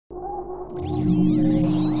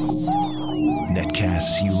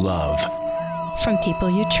Netcasts you love. From people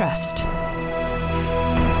you trust.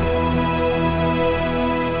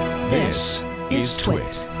 This is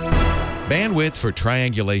Twit. Bandwidth for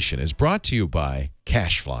Triangulation is brought to you by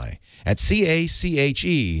Cashfly at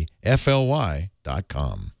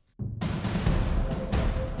CACHEFLY.com.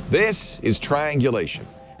 This is Triangulation,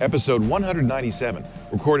 episode 197,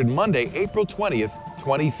 recorded Monday, April 20th,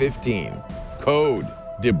 2015. Code: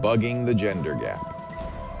 Debugging the Gender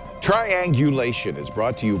Gap. Triangulation is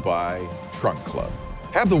brought to you by Trunk Club.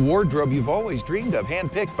 Have the wardrobe you've always dreamed of,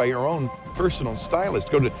 handpicked by your own personal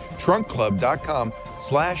stylist. Go to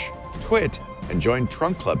trunkclub.com/twit and join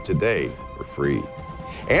Trunk Club today for free.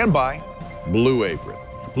 And by Blue Apron.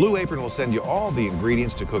 Blue Apron will send you all the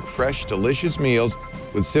ingredients to cook fresh, delicious meals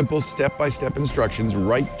with simple step-by-step instructions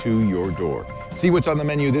right to your door. See what's on the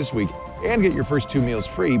menu this week and get your first 2 meals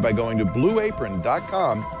free by going to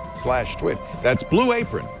blueapron.com/twit. That's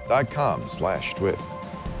blueapron.com/twit.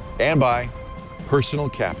 And by Personal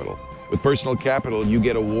Capital. With Personal Capital, you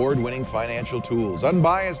get award-winning financial tools,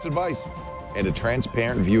 unbiased advice, and a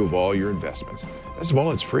transparent view of all your investments. Best of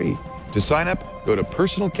all, it's free. To sign up, go to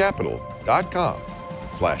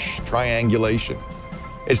personalcapital.com/triangulation.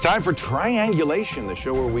 It's time for Triangulation, the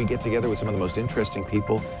show where we get together with some of the most interesting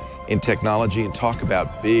people in technology and talk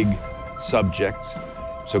about big subjects.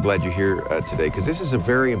 So glad you're here today, because this is a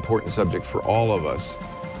very important subject for all of us.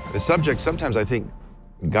 The subject, sometimes I think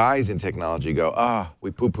guys in technology go,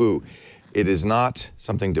 we poo-poo. It is not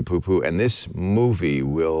something to poo-poo, and this movie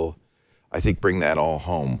will, I think, bring that all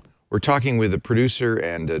home. We're talking with the producer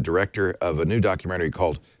and director of a new documentary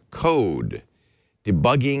called Code: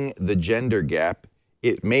 Debugging the Gender Gap.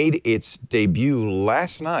 It made its debut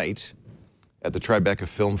last night at the Tribeca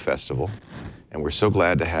Film Festival, and we're so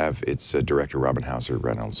glad to have its director, Hauser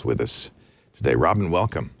Reynolds, with us today. Robin,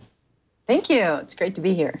 welcome. Thank you. It's great to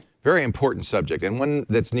be here. Very important subject, and one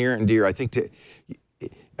that's near and dear, I think, to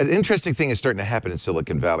an interesting thing is starting to happen in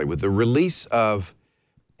Silicon Valley with the release of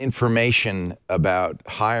information about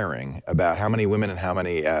hiring, about how many women and how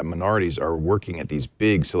many minorities are working at these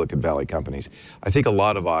big Silicon Valley companies. I think a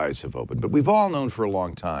lot of eyes have opened, but we've all known for a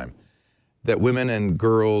long time that women and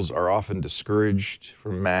girls are often discouraged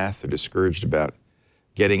from math or discouraged about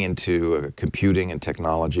getting into computing and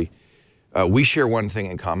technology. We share one thing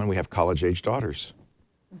in common. We have college-age daughters.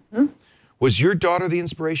 Mm-hmm. Was your daughter the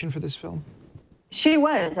inspiration for this film? She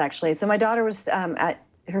was, actually. So my daughter was at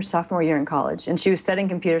her sophomore year in college, and she was studying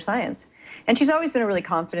computer science. And she's always been a really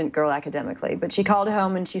confident girl academically, but she called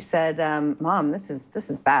home and she said, Mom, this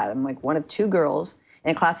is bad. I'm like one of 2 girls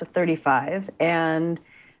in a class of 35, and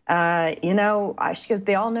she goes,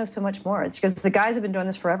 they all know so much more. She goes, the guys have been doing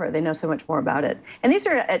this forever. They know so much more about it. And these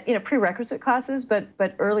are at, prerequisite classes, but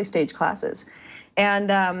early stage classes.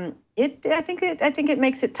 And I think it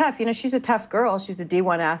makes it tough. She's a tough girl. She's a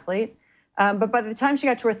D1 athlete. But by the time she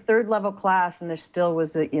got to her 3rd level class, and there still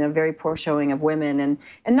was a very poor showing of women, and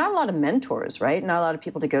not a lot of mentors, right? Not a lot of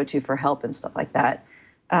people to go to for help and stuff like that.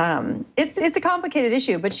 It's a complicated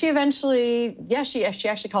issue, but she eventually, she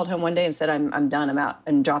actually called home one day and said, I'm done, I'm out,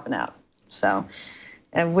 I'm dropping out. So,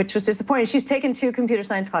 which was disappointing. She's taken 2 computer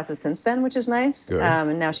science classes since then, which is nice.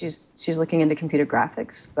 And now she's looking into computer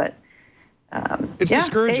graphics, but it's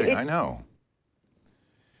discouraging, I know.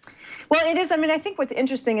 Well, it is. I think what's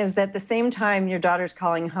interesting is that at the same time your daughter's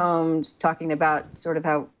calling home, talking about sort of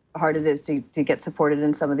how hard it is to get supported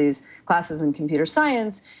in some of these classes in computer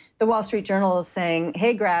science, the Wall Street Journal is saying,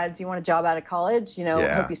 hey, grads, you want a job out of college?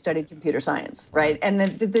 Hope you studied computer science, right? And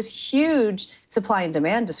then this huge supply and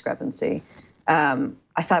demand discrepancy. I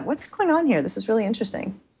thought, what's going on here? This is really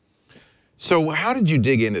interesting. So how did you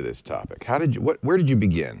dig into this topic? Where did you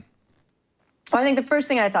begin? Well, I think the first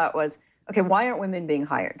thing I thought was, okay, why aren't women being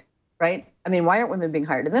hired, right? Why aren't women being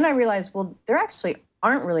hired? And then I realized, well, there actually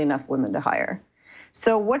aren't really enough women to hire.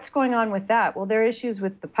 So what's going on with that? Well, there are issues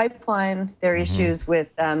with the pipeline. There are issues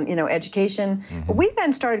with, education. But we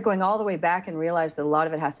then started going all the way back and realized that a lot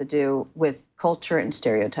of it has to do with culture and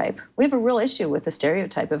stereotype. We have a real issue with the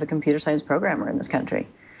stereotype of a computer science programmer in this country.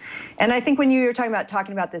 And I think when you were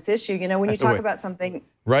talking about this issue, when you talk about something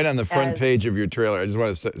right on the front page of your trailer, I just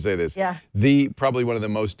want to say this. Yeah. Probably one of the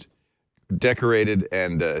most decorated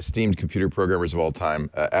and esteemed computer programmers of all time,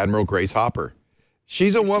 Admiral Grace Hopper.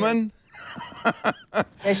 She's a woman.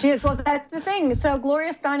 There she is. Well, that's the thing. So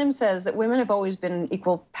Gloria Steinem says that women have always been an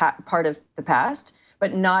equal part of the past,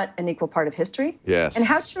 but not an equal part of history. Yes. And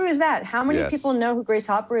how true is that? How many people know who Grace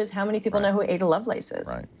Hopper is? How many people know who Ada Lovelace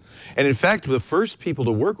is? Right. And in fact, the first people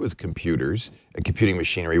to work with computers and computing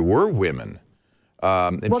machinery were women.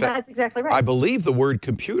 Well, that's exactly right. I believe the word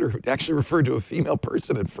computer actually referred to a female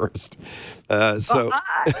person at first. That's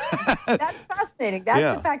fascinating.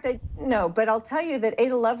 That's the fact I didn't know. But I'll tell you that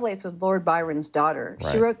Ada Lovelace was Lord Byron's daughter.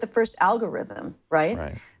 Right. She wrote the first algorithm,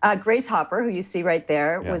 right? Grace Hopper, who you see right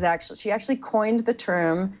there, she actually coined the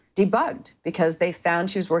term debugged because they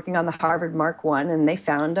found she was working on the Harvard Mark I, and they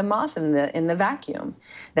found a moth in the vacuum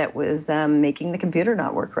that was making the computer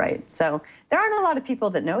not work right. So there aren't a lot of people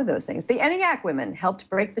that know those things. The ENIAC women helped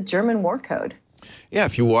break the German war code. Yeah,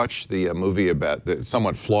 if you watch the movie about the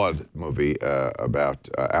somewhat flawed movie about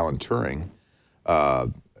Alan Turing,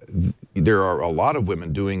 there are a lot of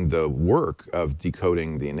women doing the work of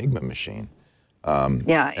decoding the Enigma machine. And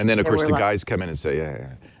then of course the guys come in and say,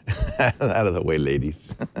 out of the way,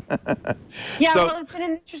 ladies. Well, it's been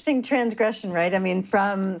an interesting transgression, right? I mean,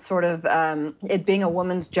 from sort of it being a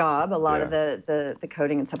woman's job, a lot of the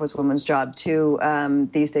coding and stuff was women's job, to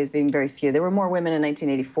these days being very few. There were more women in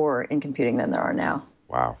 1984 in computing than there are now.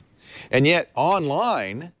 Wow. And yet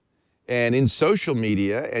online and in social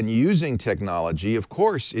media and using technology, of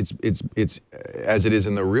course, it's as it is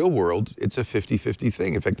in the real world, it's a 50-50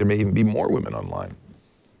 thing. In fact, there may even be more women online.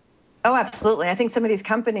 Oh, absolutely. I think some of these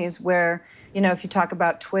companies where, if you talk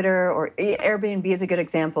about Twitter or Airbnb is a good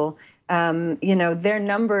example, their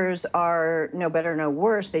numbers are no better, no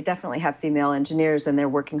worse. They definitely have female engineers and they're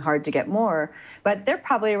working hard to get more, but they're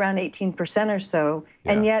probably around 18% or so.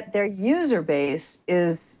 Yeah. And yet their user base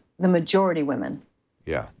is the majority women.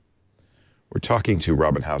 Yeah. We're talking to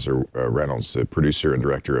Robin Hauser Reynolds, the producer and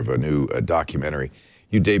director of a new documentary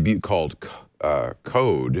you debuted called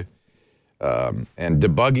Code. And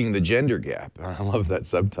Debugging the Gender Gap. I love that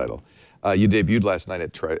subtitle. You debuted last night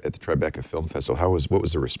at the Tribeca Film Festival. What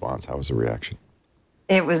was the response? How was the reaction?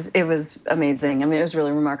 It was amazing. I mean, it was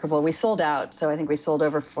really remarkable. We sold out, so I think we sold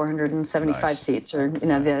over 475 seats, or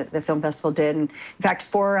the film festival did. And in fact,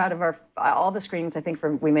 4 out of all the screenings, I think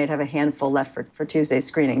we may have a handful left for Tuesday's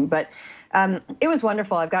screening. But it was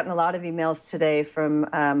wonderful. I've gotten a lot of emails today from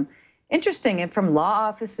from law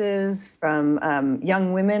offices, from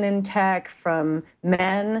young women in tech, from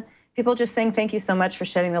men. People just saying, thank you so much for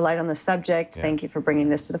shedding the light on the subject. Yeah. Thank you for bringing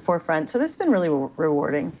this to the forefront. So this has been really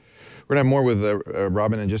rewarding. We're going to have more with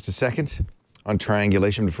Robin in just a second on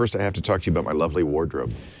triangulation. But first, I have to talk to you about my lovely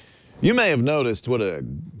wardrobe. You may have noticed what a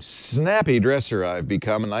snappy dresser I've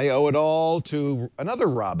become, and I owe it all to another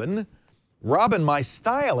Robin. Robin, my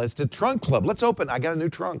stylist at Trunk Club. I got a new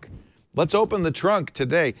trunk. Let's open the trunk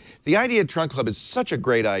today. The idea of Trunk Club is such a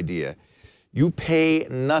great idea. You pay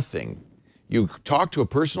nothing. You talk to a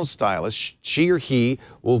personal stylist. She or he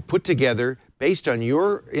will put together, based on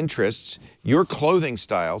your interests, your clothing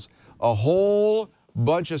styles, a whole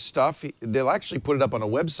bunch of stuff. They'll actually put it up on a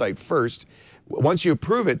website first. Once you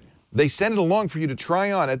approve it, they send it along for you to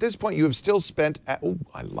try on. At this point, you have still spent, oh,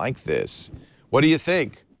 I like this. What do you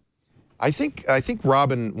think? I think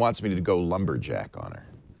Robin wants me to go lumberjack on her.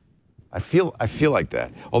 I feel like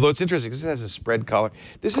that. Although it's interesting because it has a spread collar.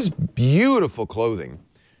 This is beautiful clothing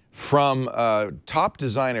from top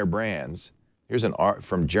designer brands. Here's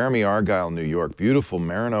from Jeremy Argyle, New York. Beautiful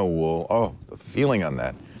merino wool. Oh, the feeling on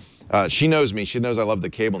that. She knows me. She knows I love the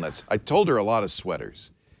cable nets. I told her a lot of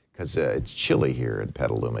sweaters because it's chilly here in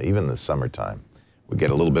Petaluma, even in the summertime. We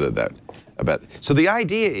get a little bit of that. So the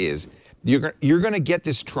idea is you're going to get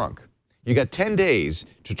this trunk. You got 10 days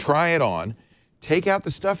to try it on. Take out the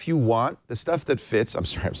stuff you want, the stuff that fits. I'm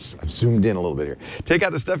sorry, I've zoomed in a little bit here. Take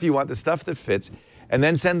out the stuff you want, the stuff that fits, and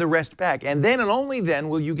then send the rest back. And then and only then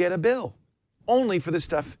will you get a bill. Only for the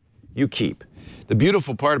stuff you keep. The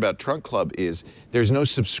beautiful part about Trunk Club is there's no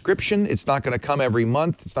subscription. It's not going to come every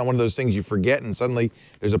month. It's not one of those things you forget and suddenly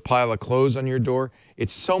there's a pile of clothes on your door.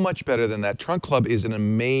 It's so much better than that. Trunk Club is an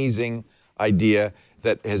amazing idea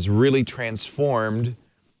that has really transformed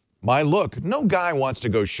my look. No guy wants to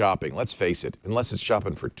go shopping, let's face it, unless it's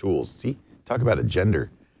shopping for tools. See, talk about a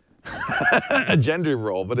gender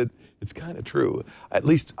role, but it's kind of true. At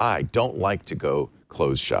least I don't like to go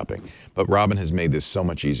clothes shopping. But Robin has made this so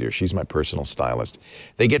much easier. She's my personal stylist.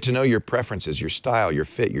 They get to know your preferences, your style, your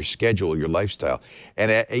fit, your schedule, your lifestyle.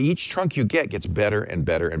 And each trunk you get gets better and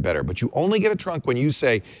better and better. But you only get a trunk when you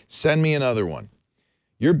say, send me another one.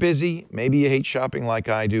 You're busy, maybe you hate shopping like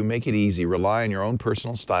I do, make it easy. Rely on your own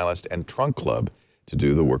personal stylist and Trunk Club to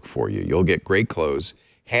do the work for you. You'll get great clothes,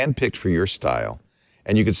 handpicked for your style.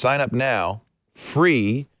 And you can sign up now,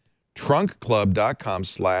 free,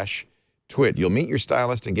 trunkclub.com/twit. You'll meet your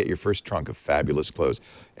stylist and get your first trunk of fabulous clothes.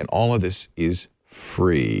 And all of this is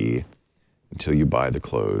free until you buy the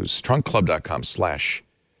clothes.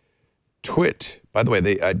 Trunkclub.com/twit. By the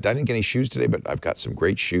way, I didn't get any shoes today, but I've got some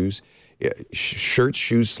great shoes Yeah, shirts,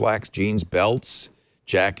 shoes, slacks, jeans, belts,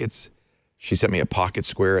 jackets. She sent me a pocket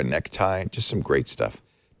square, a necktie, just some great stuff.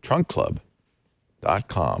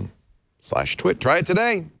 trunkclub.com/twit. Try it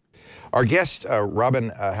today. Our guest, Robin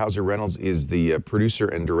Hauser Reynolds, is the producer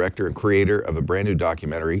and director and creator of a brand new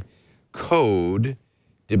documentary, Code,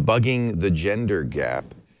 Debugging the Gender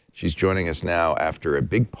Gap. She's joining us now after a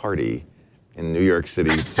big party in New York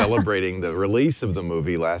City celebrating the release of the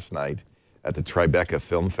movie last night at the Tribeca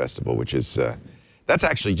Film Festival, which is, that's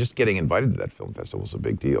actually just getting invited to that film festival is a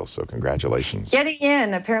big deal, so congratulations. Getting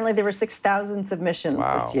in, apparently there were 6,000 submissions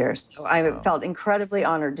this year, so I felt incredibly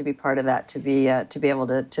honored to be part of that, to be able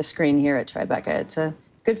to screen here at Tribeca. It's a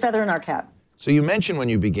good feather in our cap. So you mentioned when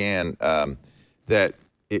you began that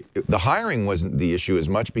the hiring wasn't the issue as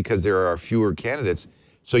much because there are fewer candidates,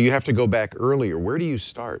 so you have to go back earlier. Where do you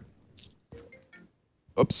start?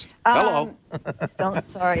 Oops. Hello.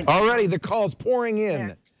 Sorry. Already the call's pouring in.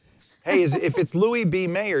 There. Hey, if it's Louis B.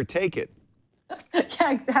 Mayer, take it.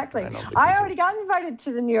 Yeah, exactly. I already got invited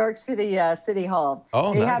to the New York City City Hall.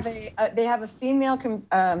 Oh, nice. They have a female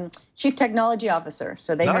chief technology officer,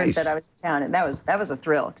 so they heard that I was in town, and that was a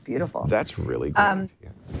thrill. It's beautiful. That's really great.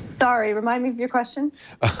 Sorry, remind me of your question.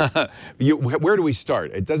 Where do we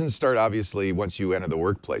start? It doesn't start, obviously, once you enter the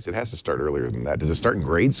workplace. It has to start earlier than that. Does it start in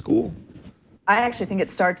grade school? I actually think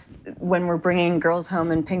it starts when we're bringing girls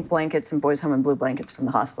home in pink blankets and boys home in blue blankets from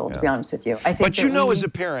the hospital, to be honest with you. I think but you know, as a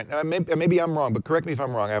parent, maybe I'm wrong, but correct me if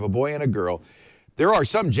I'm wrong, I have a boy and a girl. There are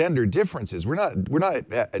some gender differences. We're not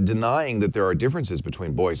denying that there are differences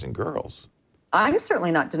between boys and girls. I'm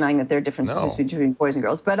certainly not denying that there are differences between boys and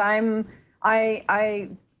girls, but I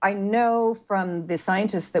know from the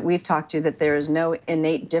scientists that we've talked to that there is no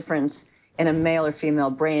innate difference in a male or female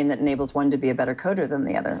brain that enables one to be a better coder than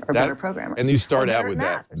the other, or better programmer. And you start out with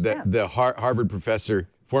that. The Harvard professor,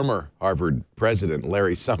 former Harvard president,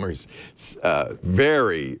 Larry Summers,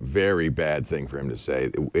 very, very bad thing for him to say.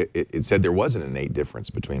 It said there was an innate difference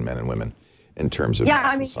between men and women in terms of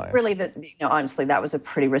math and science. Really, honestly, that was a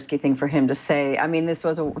pretty risky thing for him to say. I mean, this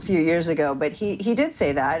was a few years ago, but he did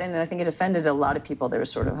say that, and I think it offended a lot of people. There was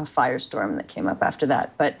sort of a firestorm that came up after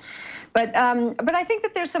that. But I think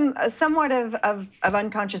that there's somewhat of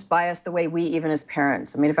unconscious bias the way we, even as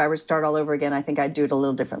parents. I mean, if I were to start all over again, I think I'd do it a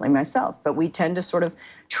little differently myself. But we tend to sort of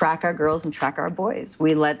track our girls and track our boys.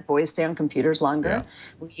 We let boys stay on computers longer. Yeah.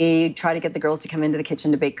 We try to get the girls to come into the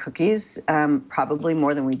kitchen to bake cookies, probably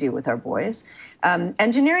more than we do with our boys.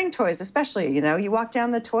 Engineering toys, especially, you walk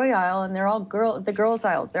down the toy aisle and they're all the girls'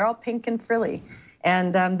 aisles. They're all pink and frilly.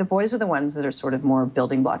 And the boys are the ones that are sort of more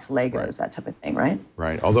building blocks, Legos, that type of thing, right?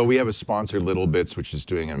 Right. Although we have a sponsor, Little Bits, which is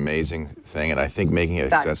doing an amazing thing, and I think making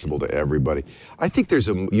it accessible to everybody. I think there's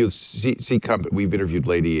you'll see we've interviewed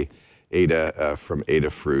Lady Ada from Ada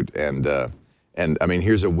Fruit, and I mean,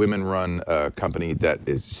 here's a women-run company that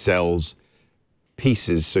sells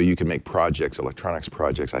pieces so you can make projects, electronics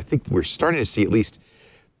projects. I think we're starting to see at least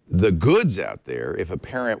the goods out there if a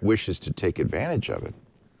parent wishes to take advantage of it.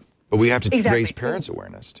 But we have to raise parents'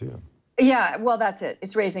 awareness, too. Yeah, well, that's it.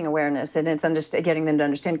 It's raising awareness, and it's getting them to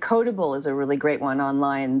understand. Codable is a really great one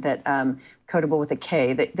online, that Codable with a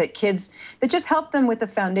K, that kids, that just help them with the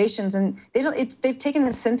foundations, and they've taken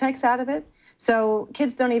the syntax out of it. So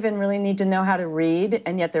kids don't even really need to know how to read,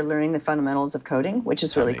 and yet they're learning the fundamentals of coding, which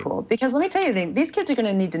is really cool. Because let me tell you, these kids are going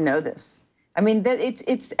to need to know this. I mean,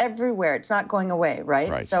 it's everywhere. It's not going away,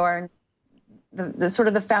 right? So the sort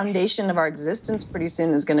of the foundation of our existence pretty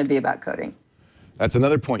soon is going to be about coding. That's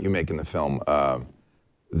another point you make in the film,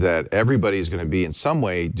 that everybody is going to be in some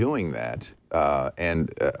way doing that.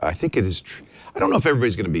 And I think it is I don't know if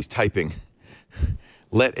everybody's going to be typing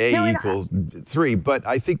let A equals 3, but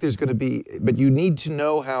I think there's going to be, but you need to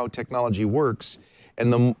know how technology works.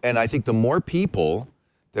 And I think the more people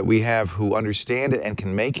that we have who understand it and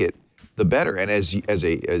can make it, the better. And as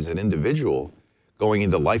an individual, going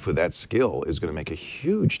into life with that skill is going to make a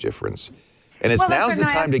huge difference. And now's the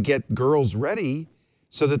time to get girls ready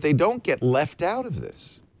so that they don't get left out of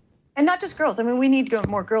this. And not just girls. I mean, we need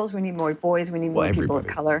more girls, we need more boys, we need more people of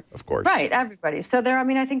color. Of course. Right, everybody. So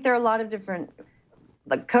I think there are a lot of different,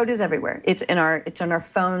 code is everywhere. It's in our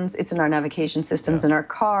phones, it's in our navigation systems, in our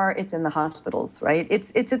car, it's in the hospitals, right?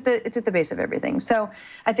 It's at the base of everything. So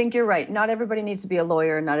I think you're right. Not everybody needs to be a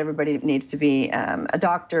lawyer, not everybody needs to be a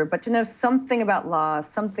doctor, but to know something about law,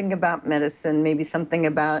 something about medicine, maybe something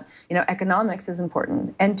about, economics is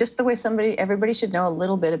important. And just the way everybody should know a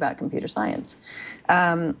little bit about computer science.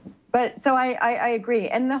 But so I agree.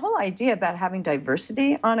 And the whole idea about having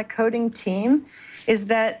diversity on a coding team is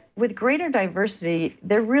that with greater diversity,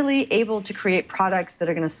 they're really able to create products that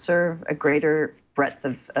are going to serve a greater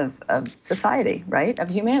breadth of society, right,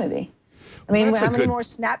 of humanity. I mean, That's how a many good- more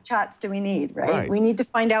Snapchats do we need, right? Right. We need to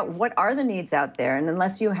find out what are the needs out there. And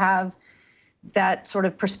unless you have that sort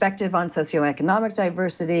of perspective on socioeconomic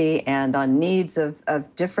diversity and on needs of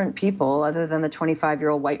different people, other than the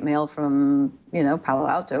 25-year-old white male from, Palo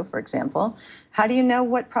Alto, for example, how do you know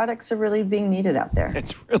what products are really being needed out there?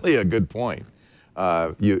 It's really a good point.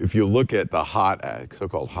 If you look at the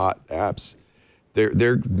so-called hot apps,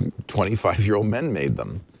 they're 25-year-old men made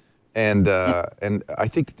them. And I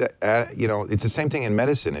think that, it's the same thing in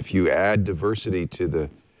medicine. If you add diversity to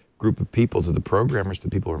the group of people, to the programmers, to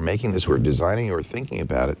the people who are making this, who are designing, who are thinking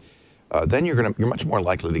about it, then you're much more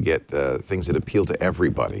likely to get things that appeal to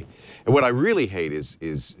everybody. And what I really hate is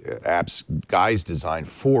apps guys design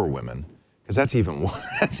for women, because that's even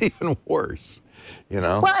worse.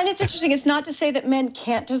 Well, and it's interesting. It's not to say that men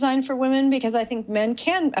can't design for women, because I think men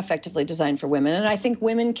can effectively design for women, and I think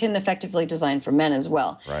women can effectively design for men as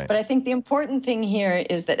well. Right. But I think the important thing here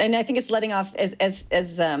is that, and I think it's letting off,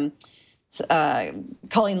 as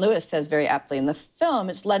Colleen Lewis says very aptly in the film,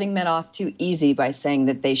 it's letting men off too easy by saying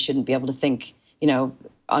that they shouldn't be able to think,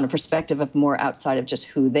 on a perspective of more outside of just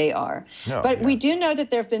who they are. We do know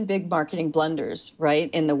that there have been big marketing blunders, right,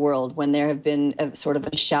 in the world when there have been a sort of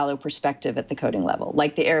a shallow perspective at the coding level,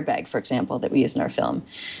 like the airbag, for example, that we use in our film.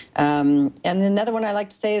 And another one I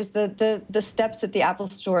like to say is the steps at the Apple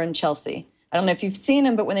Store in Chelsea. I don't know if you've seen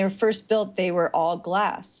them, but when they were first built, they were all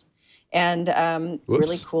glass. And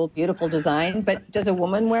really cool, beautiful design. But does a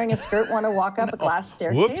woman wearing a skirt want to walk up a glass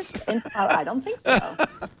staircase? I don't think so.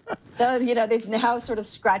 So, they've now sort of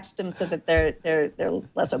scratched them so that they're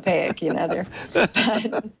less opaque.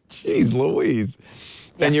 Jeez Louise.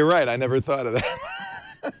 Yeah. And you're right. I never thought of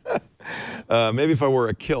that. Maybe if I wore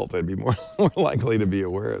a kilt, I'd be more likely to be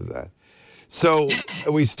aware of that. So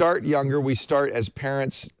we start younger. We start as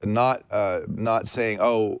parents, not saying,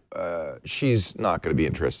 "Oh, she's not going to be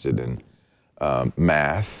interested in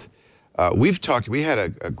math." We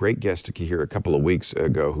had a great guest here a couple of weeks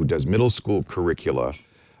ago who does middle school curricula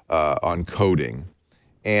on coding,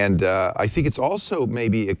 and I think it's also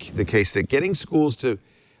maybe the case that getting schools to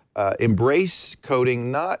embrace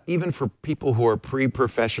coding, not even for people who are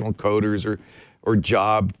pre-professional coders or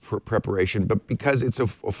job preparation, but because it's a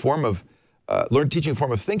form of teaching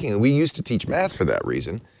form of thinking. We used to teach math for that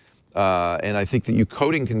reason, and I think that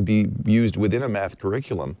coding can be used within a math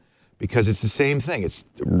curriculum because it's the same thing. It's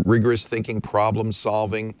rigorous thinking, problem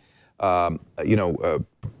solving, weightlifting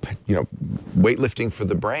for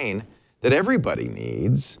the brain that everybody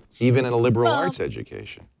needs, even in a liberal arts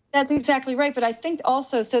education. That's exactly right. But I think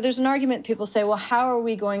also, so there's an argument, people say, well, what are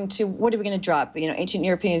we going to drop? Ancient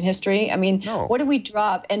European history? I mean, no. What do we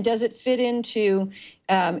drop? And does it fit into,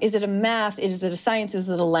 is it a math? Is it a science? Is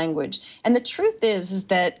it a language? And the truth is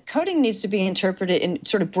that coding needs to be interpreted and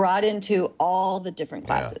sort of brought into all the different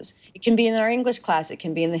classes. Yeah. It can be in our English class, it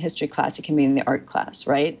can be in the history class, it can be in the art class,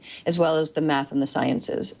 right? As well as the math and the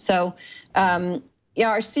sciences. So, our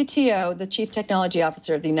CTO, the Chief Technology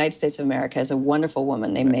Officer of the United States of America, is a wonderful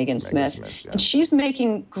woman named Megan Smith. Yeah. And she's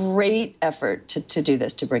making great effort to do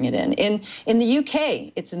this, to bring it in. In the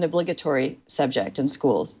UK, it's an obligatory subject in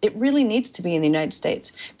schools. It really needs to be in the United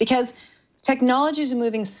States because technology is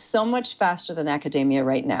moving so much faster than academia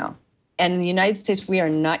right now. And in the United States, we are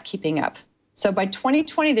not keeping up. So by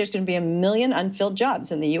 2020, there's going to be 1 million unfilled jobs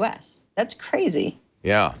in the US. That's crazy.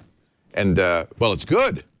 Yeah. And, well, it's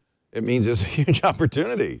good. It means there's a huge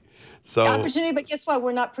opportunity. So opportunity, but guess what?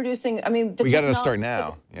 We're not producing. I mean, we got to start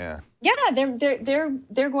now. Yeah. Yeah,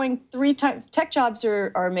 they're going 3 times. Tech jobs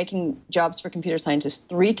are making jobs for computer scientists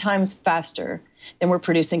 3 times faster than we're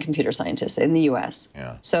producing computer scientists in the U.S.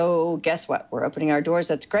 Yeah. So guess what? We're opening our doors.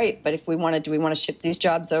 That's great. But if we want to, do we want to ship these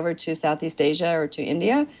jobs over to Southeast Asia or to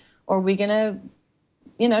India, or are we going to,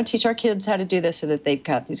 teach our kids how to do this so that they've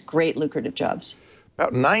got these great lucrative jobs?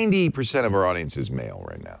 About 90% of our audience is male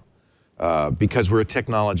right now. Because we're a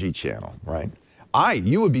technology channel, right?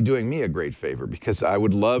 You would be doing me a great favor because I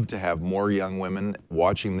would love to have more young women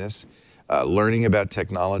watching this, learning about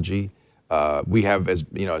technology. We have as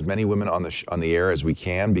many women on the air as we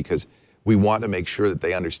can because we want to make sure that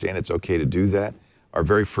they understand it's okay to do that. Our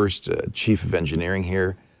very first chief of engineering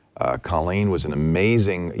here, Colleen, was an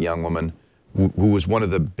amazing young woman who was one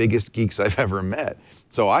of the biggest geeks I've ever met.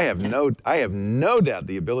 So I have no doubt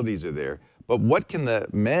the abilities are there. But what can the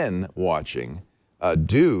men watching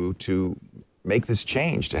do to make this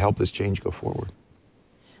change, to help this change go forward?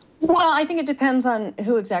 Well, I think it depends on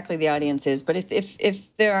who exactly the audience is. But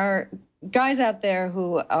if there are guys out there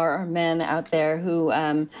who are men out there who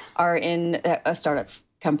are in a startup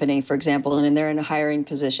company, for example, and they're in a hiring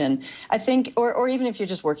position, I think, or even if you're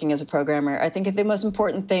just working as a programmer, I think the most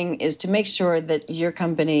important thing is to make sure that your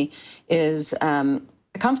company is a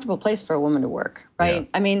comfortable place for a woman to work, right? Yeah.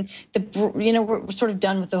 I mean, we're sort of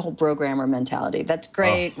done with the whole programmer mentality. That's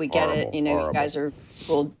great. We get it. You guys are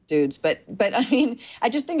cool dudes. But I mean, I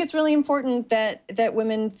just think it's really important that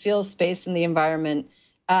women feel space in the environment.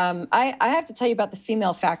 I have to tell you about the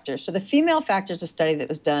female factor. So the female factor is a study that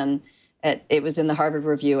was done it was in the Harvard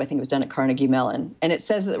Review. I think it was done at Carnegie Mellon. And it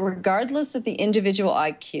says that regardless of the individual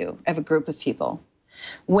IQ of a group of people,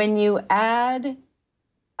 when you add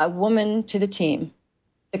a woman to the team,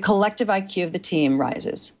 the collective IQ of the team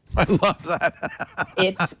rises. I love that.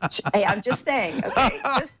 Hey, I'm just saying, okay,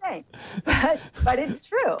 just saying. But it's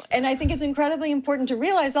true. And I think it's incredibly important to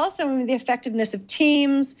realize also, I mean, the effectiveness of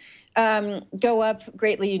teams go up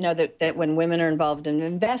greatly. You know that when women are involved in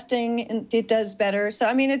investing, it does better. So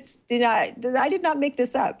I mean, I did not make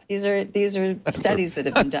this up. These are studies that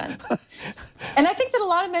have been done. And I think that a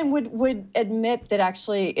lot of men would admit that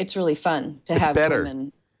actually it's really fun to have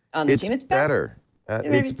women on the team. It's better.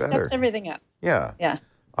 It's better. Steps everything up. Yeah. Yeah.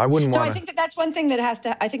 I wouldn't want to. So I think that's one thing that has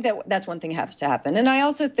to. I think that's one thing that has to happen. And I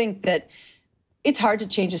also think that it's hard to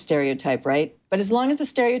change a stereotype, right? But as long as the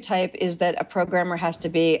stereotype is that a programmer has to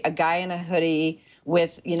be a guy in a hoodie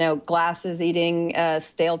with, glasses, eating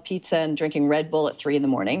stale pizza and drinking Red Bull at 3 in the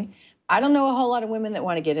morning, I don't know a whole lot of women that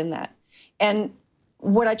want to get in that. And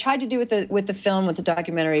what I tried to do with the film, with the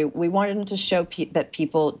documentary, we wanted to show that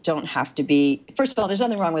people don't have to be. First of all, there's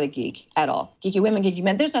nothing wrong with a geek at all. Geeky women, geeky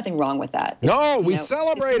men. There's nothing wrong with that. We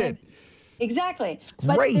celebrate it. Exactly.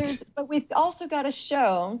 Great. But we've also got to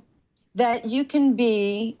show that you can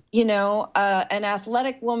be, an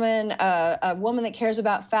athletic woman, a woman that cares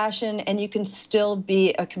about fashion, and you can still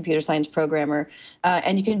be a computer science programmer,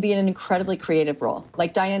 and you can be in an incredibly creative role.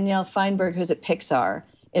 Like Danielle Feinberg, who's at Pixar,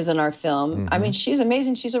 is in our film. Mm-hmm. I mean, she's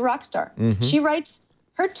amazing. She's a rock star. Mm-hmm.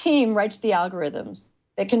 Her team writes the algorithms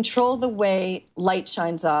that control the way light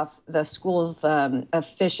shines off the school of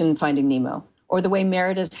fish in Finding Nemo, or the way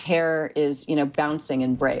Merida's hair is, bouncing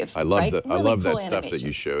in Brave. I love right? I love that stuff that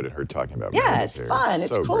you showed and her talking about. Yeah, Merida's it's hair. fun.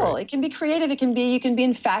 It's so cool. Great. It can be creative. You can be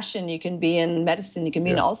in fashion. You can be in medicine. You can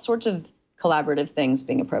be in all sorts of collaborative things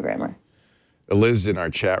being a programmer. Liz in our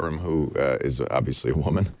chat room, who is obviously a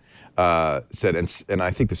woman, said, and I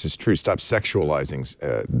think this is true, stop sexualizing.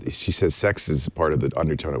 She says sex is part of the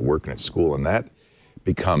undertone at work and at school, and that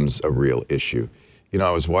becomes a real issue.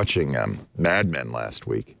 I was watching Mad Men last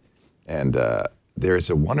week, and there's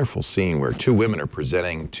a wonderful scene where 2 women are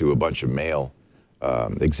presenting to a bunch of male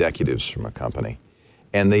executives from a company,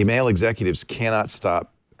 and the male executives cannot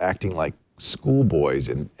stop acting like schoolboys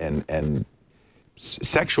and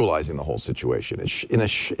sexualizing the whole situation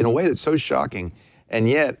in a way that's so shocking. And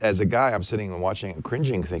yet, as a guy, I'm sitting and watching and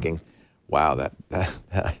cringing, thinking, "Wow, that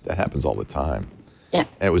happens all the time." Yeah,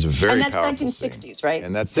 and it was a very powerful. And that's 1960s, right?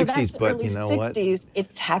 And that's 60s, but you know what? 60s,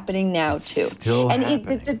 it's happening now too. Still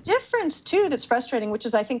happening. The difference too that's frustrating, which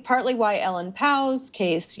is I think partly why Ellen Powell's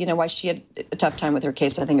case, why she had a tough time with her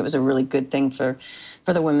case. I think it was a really good thing for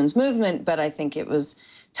the women's movement, but I think it was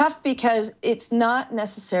tough because it's not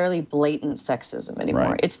necessarily blatant sexism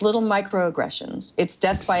anymore. Right. It's little microaggressions. It's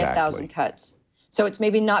death by 1,000 cuts. So it's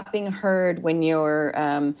maybe not being heard when you're,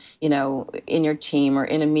 in your team or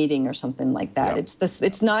in a meeting or something like that. Yep.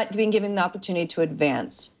 It's not being given the opportunity to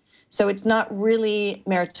advance. So it's not really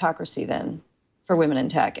meritocracy then for women in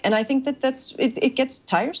tech. And I think it gets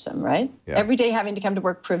tiresome, right? Yeah. Every day having to come to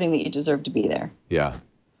work proving that you deserve to be there. Yeah.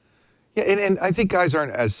 Yeah, and I think guys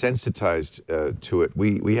aren't as sensitized to it.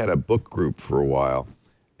 We had a book group for a while.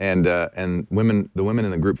 And the women in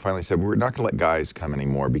the group finally said, we're not going to let guys come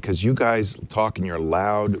anymore because you guys talk in your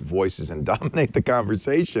loud voices and dominate the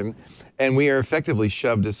conversation, and we are effectively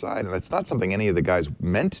shoved aside. And it's not something any of the guys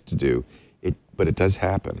meant to do, but it does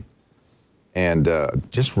happen. And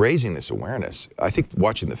just raising this awareness, I think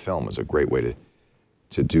watching the film is a great way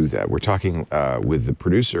to do that. We're talking with the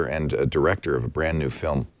producer and director of a brand new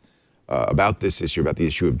film about this issue, about the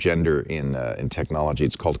issue of gender in technology.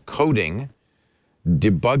 It's called Coding.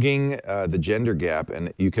 Debugging the Gender Gap,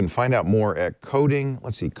 and you can find out more at coding.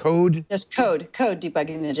 Let's see, code. Just code.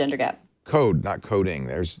 Debugging the Gender Gap. Code, not coding.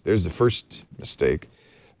 There's the first mistake.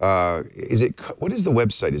 What is the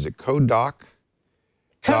website? Is it CodeDoc?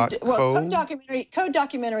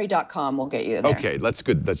 Codedocumentary.com will get you there. Okay, that's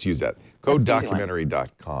good. Let's use that.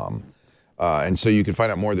 Codedocumentary.com. And so you can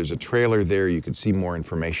find out more. There's a trailer there. You can see more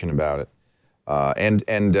information about it. And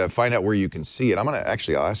find out where you can see it. I'll ask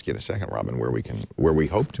you in a second, Robin, where we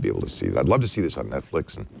hope to be able to see it. I'd love to see this on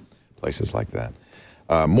Netflix and places like that.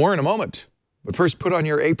 More in a moment. But first, put on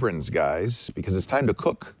your aprons, guys, because it's time to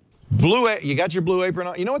cook. You got your blue apron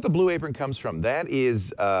on? You know what the blue apron comes from? That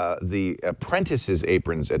is the apprentices'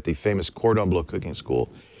 aprons at the famous Cordon Bleu cooking school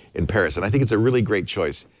in Paris. And I think it's a really great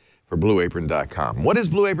choice for blueapron.com. What is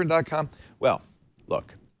blueapron.com? Well,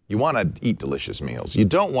 look, you want to eat delicious meals. You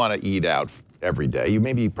don't want to eat out every day.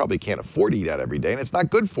 You probably can't afford to eat out every day, and it's not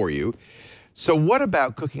good for you. So what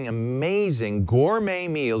about cooking amazing gourmet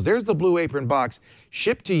meals? There's the Blue Apron box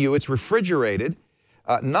shipped to you. It's refrigerated,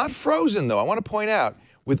 not frozen though. I want to point out,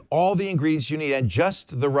 with all the ingredients you need and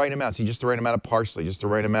just the right amount. See, just the right amount of parsley, just the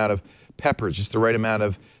right amount of peppers, just the right amount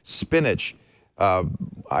of spinach,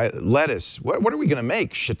 lettuce. What are we going to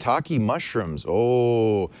make? Shiitake mushrooms.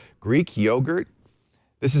 Oh, Greek yogurt.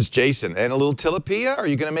 This is Jason. And a little tilapia? Are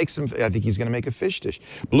you going to make some? I think he's going to make a fish dish.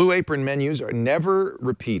 Blue Apron menus are never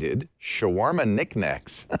repeated. Shawarma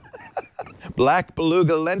knickknacks. Black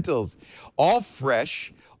beluga lentils. All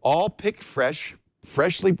fresh, all picked fresh,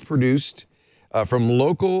 freshly produced from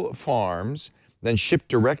local farms, then shipped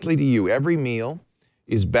directly to you. Every meal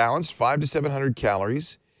is balanced, 500 to 700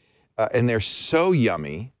 calories, and they're so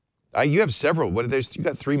yummy. You have several. You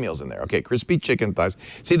got 3 meals in there. Okay, crispy chicken thighs.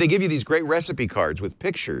 See, they give you these great recipe cards with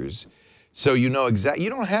pictures, so you know exactly. You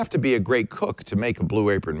don't have to be a great cook to make a Blue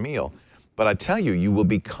Apron meal, but I tell you, you will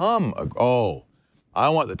become I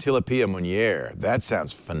want the tilapia meuniere. That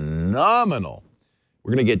sounds phenomenal.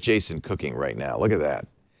 We're going to get Jason cooking right now. Look at that.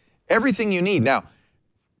 Everything you need. Now,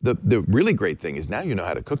 the really great thing is now you know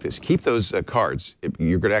how to cook this. Keep those cards.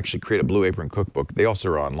 You're going to actually create a Blue Apron cookbook. They also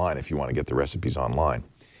are online if you want to get the recipes online.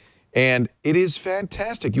 And it is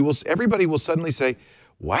fantastic. Everybody will suddenly say,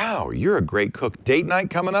 wow, you're a great cook. Date night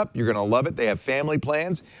coming up. You're going to love it. They have family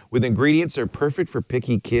plans with ingredients that are perfect for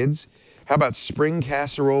picky kids. How about spring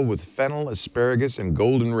casserole with fennel, asparagus, and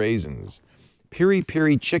golden raisins?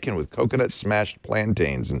 Piri-piri chicken with coconut smashed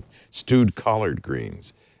plantains and stewed collard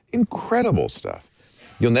greens. Incredible stuff.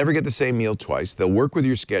 You'll never get the same meal twice. They'll work with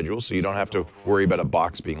your schedule so you don't have to worry about a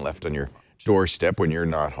box being left on your doorstep when you're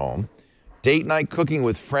not home. Date night cooking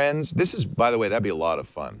with friends. This is, by the way, that'd be a lot of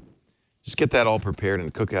fun. Just get that all prepared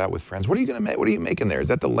and cook it out with friends. What are you going to make? What are you making there? Is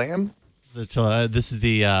that the lamb? This is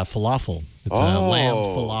the falafel. It's a lamb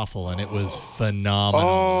falafel, and it was phenomenal. Oh,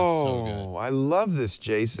 it was so good. I love this,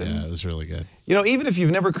 Jason. Yeah, it was really good. You know, even if you've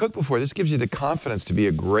never cooked before, this gives you the confidence to be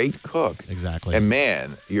a great cook. Exactly. And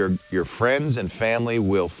man, your friends and family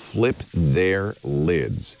will flip their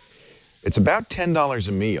lids. It's about $10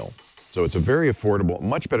 a meal, so it's a very affordable,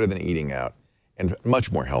 much better than eating out, and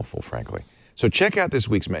much more healthful, frankly. So check out this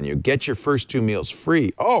week's menu. Get your first 2 meals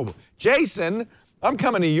free. Oh, Jason, I'm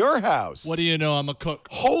coming to your house. What do you know? I'm a cook.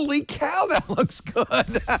 Holy cow, that looks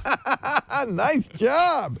good. Nice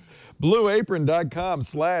job.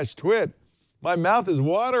 BlueApron.com/twit. My mouth is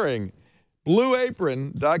watering.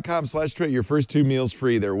 BlueApron.com/twit. Your first 2 meals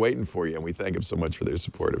free. They're waiting for you, and we thank them so much for their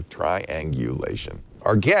support of Triangulation.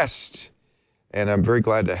 Our guest, and I'm very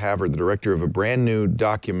glad to have her, the director of a brand new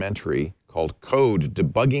documentary called Code,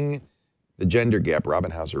 Debugging the Gender Gap,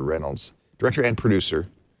 Robin Hauser Reynolds, director and producer.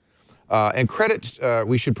 And credit,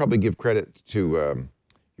 we should probably give credit to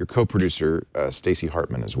your co-producer, Stacey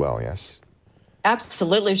Hartman as well, yes?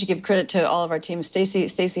 Absolutely. We should give credit to all of our team.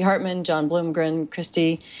 Stacey Hartman, John Bloomgren,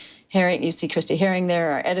 Christy Herring. You see Christy Herring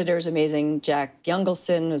there. Our editor is amazing. Jack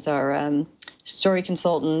Youngelson is our story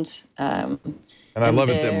consultant. And I love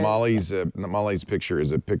it that Molly's picture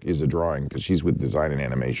is a drawing because she's with design and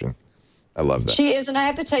animation. I love that. She is, and I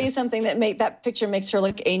have to tell you something that picture makes her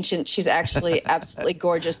look ancient. She's actually absolutely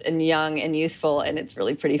gorgeous and young and youthful, and it's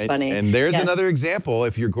really pretty funny. And there's another example.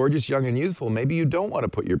 If you're gorgeous, young, and youthful, maybe you don't want to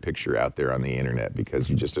put your picture out there on the internet because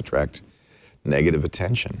you just attract negative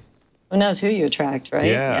attention. Who knows who you attract, right?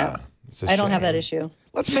 Yeah. I don't have that issue.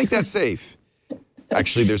 Let's make that safe.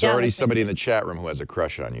 Actually, there's already somebody in the chat room who has a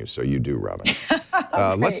crush on you, so you do, Robin.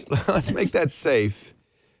 Let's make that safe.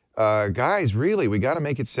 Guys, really, we got to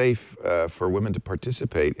make it safe for women to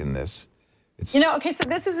participate in this. Okay, so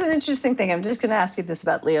this is an interesting thing. I'm just going to ask you this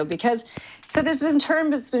about Leo, because there's been a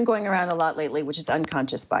term that's been going around a lot lately, which is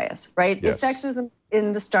unconscious bias, right? Yes. Is sexism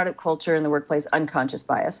in the startup culture, in the workplace, unconscious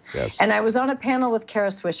bias? Yes. And I was on a panel with Kara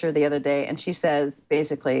Swisher the other day, and she says,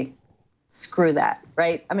 basically, screw that,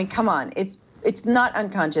 right? I mean, come on. It's not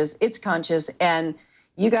unconscious. It's conscious, and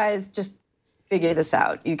you guys just figure this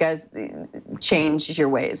out. You guys change your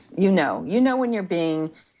ways. You know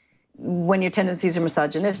when your tendencies are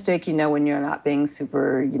misogynistic, you know when you're not being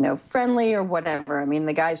super, friendly or whatever. I mean,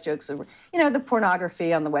 the guys' jokes are, the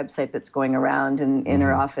pornography on the website that's going around in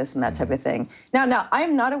her office and that type of thing. Now,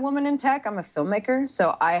 I'm not a woman in tech. I'm a filmmaker,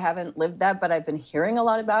 so I haven't lived that, but I've been hearing a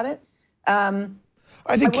lot about it.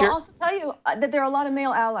 I think will also tell you that there are a lot of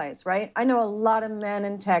male allies, right? I know a lot of men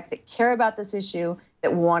in tech that care about this issue,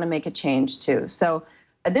 that want to make a change too. So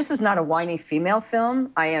this is not a whiny female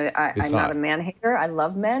film. I'm not a man hater. I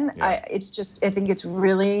love men. Yeah. It's just, I think it's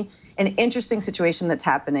really an interesting situation that's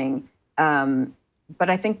happening. But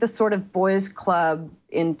I think the sort of boys club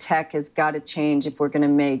in tech has got to change if we're going to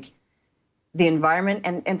make the environment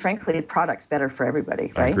and frankly, the products better for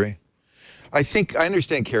everybody, right? I agree. I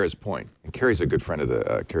understand Kara's point. And Kara's a good friend of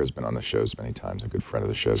the, Kara's been on the shows many times, a good friend of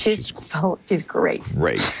the show. She's great.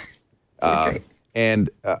 Great. She's great. And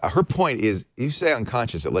her point is, you say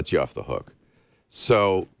unconscious, it lets you off the hook.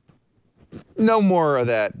 So no more of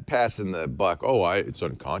that passing the buck. Oh, it's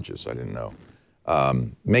unconscious. I didn't know.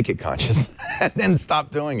 Make it conscious and then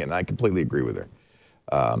stop doing it. And I completely agree with her.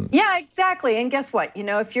 Yeah, exactly. And guess what? You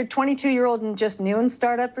know, if you're 22-year-old and just new in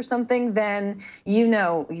startup or something, then you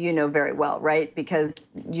know very well, right? Because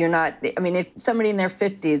you're not, I mean, if somebody in their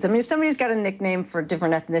 50s, I mean, if somebody's got a nickname for a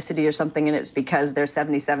different ethnicity or something and it's because they're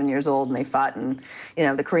 77 years old and they fought in,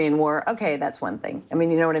 the Korean War, okay, that's one thing. I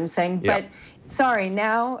mean, you know what I'm saying? Yeah. But sorry,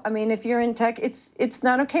 now, I mean, if you're in tech, it's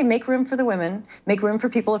not okay. Make room for the women, make room for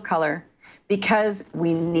people of color, because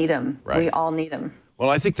we need them. Right. We all need them. Well,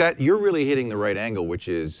 I think that you're really hitting the right angle, which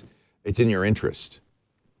is it's in your interest.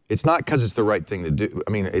 It's not because it's the right thing to do. I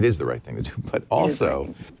mean, it is the right thing to do, but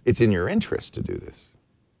also it's in your interest to do this.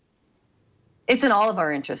 It's in all of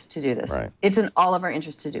our interest to do this. Right. It's in all of our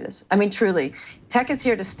interest to do this. I mean, truly, tech is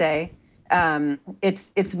here to stay.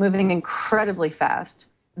 It's moving incredibly fast.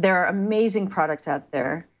 There are amazing products out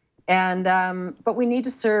there, and but we need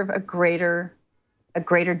to serve a greater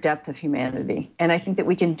depth of humanity. And I think that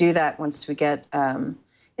we can do that once we get,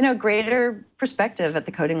 greater perspective at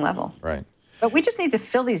the coding level. Right. But we just need to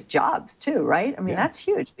fill these jobs too, right? I mean, that's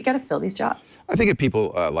huge. We got to fill these jobs. I think of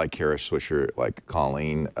people like Kara Swisher, like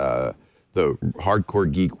Colleen, the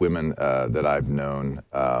hardcore geek women that I've known,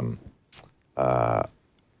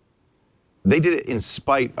 they did it in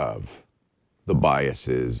spite of the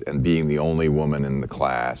biases and being the only woman in the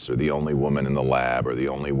class or the only woman in the lab or the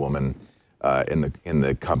only woman in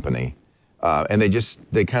the company, and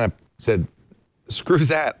they kind of said, "Screw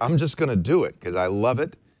that! I'm just going to do it because I love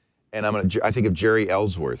it." And I think of Jerry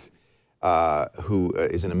Ellsworth, who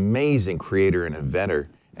is an amazing creator and inventor,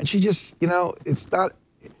 and she just, it's not.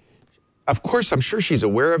 Of course, I'm sure she's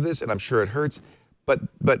aware of this, and I'm sure it hurts, but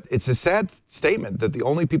it's a sad statement that the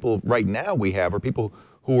only people right now we have are people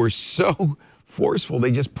who are so forceful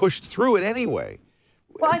they just pushed through it anyway.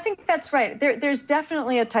 Well, I think that's right. There's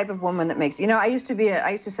definitely a type of woman that makes. I used to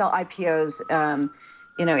sell IPOs.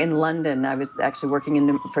 In London, I was actually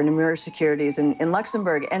working for Nomura Securities in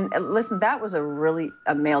Luxembourg. And listen, that was a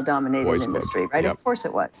male-dominated industry, right? Yep. Of course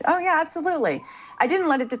it was. Oh yeah, absolutely. I didn't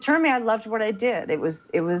let it deter me. I loved what I did. It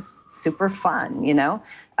was super fun.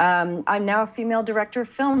 I'm now a female director of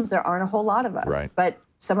films. There aren't a whole lot of us. Right. But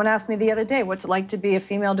someone asked me the other day, what's it like to be a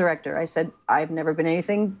female director? I said, I've never been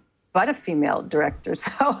anything but a female director,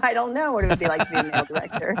 so I don't know what it would be like to be a male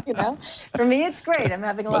director. For me, it's great. I'm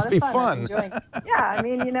having a lot of fun. I'm enjoying it. Yeah, I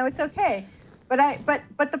mean, it's okay. But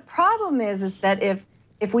the problem is that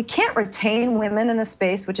if we can't retain women in the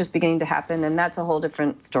space, which is beginning to happen, and that's a whole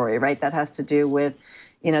different story, right? That has to do with,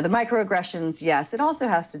 the microaggressions. Yes, it also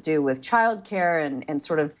has to do with childcare and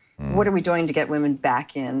sort of. What are we doing to get women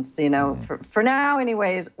back in? So, for now,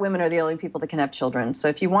 anyways, women are the only people that can have children. So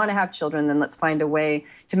if you want to have children, then let's find a way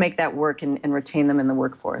to make that work and retain them in the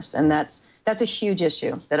workforce. And that's a huge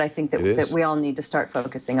issue that I think that we all need to start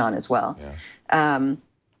focusing on as well. Yeah.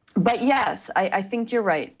 But yes, I think you're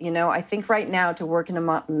right. I think right now to work in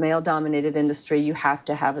a male-dominated industry, you have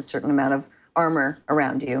to have a certain amount of armor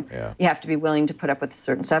around you. Yeah. You have to be willing to put up with a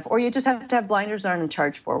certain stuff, or you just have to have blinders on and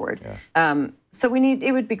charge forward. Yeah. So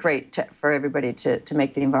it would be great for everybody to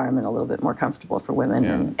make the environment a little bit more comfortable for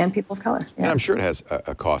women and people of color. Yeah. And I'm sure it has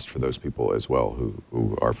a cost for those people as well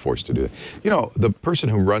who are forced to do that. The person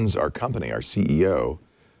who runs our company, our CEO,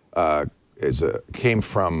 came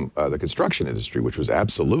from the construction industry, which was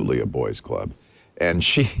absolutely a boys' club. And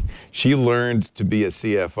she learned to be a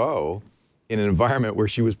CFO in an environment where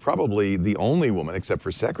she was probably the only woman, except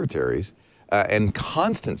for secretaries, and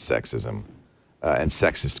constant sexism and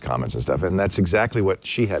sexist comments and stuff. And that's exactly what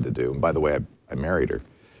she had to do. And by the way, I married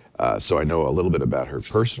her. So I know a little bit about her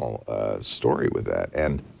personal story with that.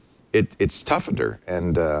 And it's toughened her.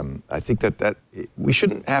 And I think that people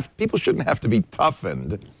shouldn't have to be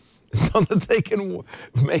toughened so that they can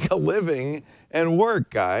make a living and work,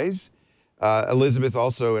 guys. Elizabeth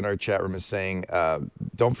also in our chat room is saying,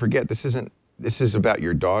 don't forget, this is about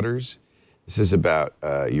your daughters. This is about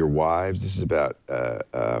your wives. This is about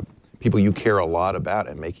people you care a lot about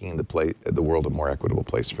and making the world a more equitable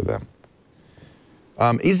place for them.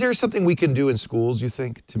 Is there something we can do in schools, you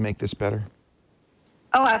think, to make this better?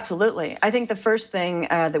 Oh, absolutely. I think the first thing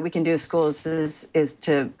that we can do in schools is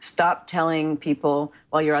to stop telling people,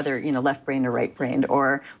 well, you're either left-brained or right-brained,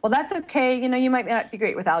 or, well, that's okay. You might not be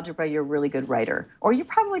great with algebra. You're a really good writer, or you're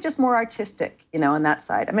probably just more artistic, on that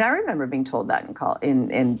side. I mean, I remember being told that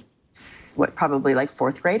in probably like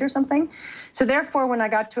 4th grade or something. So therefore, when I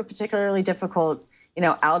got to a particularly difficult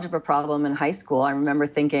algebra problem in high school, I remember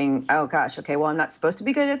thinking, oh gosh, okay, well, I'm not supposed to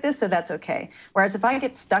be good at this, so that's okay. Whereas if I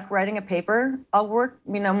get stuck writing a paper, I'll work,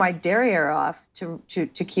 my derriere off to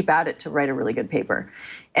keep at it to write a really good paper.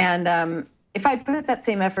 And if I put that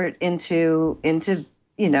same effort into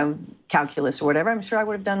calculus or whatever, I'm sure I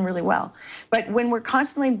would have done really well. But when we're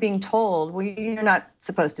constantly being told, well, you're not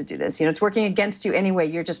supposed to do this, it's working against you anyway,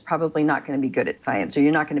 you're just probably not going to be good at science, or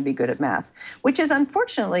you're not going to be good at math, which is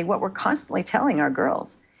unfortunately what we're constantly telling our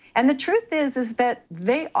girls. And the truth is that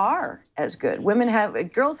they are as good.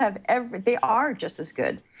 Girls they are just as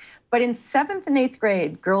good. But in 7th and 8th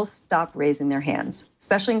grade, girls stop raising their hands,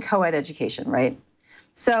 especially in co-ed education, right?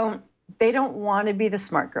 So they don't want to be the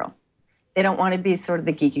smart girl. They don't want to be sort of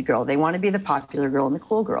the geeky girl. They want to be the popular girl and the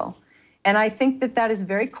cool girl. And I think that is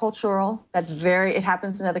very cultural. It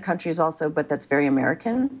happens in other countries also, but that's very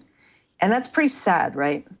American. And that's pretty sad,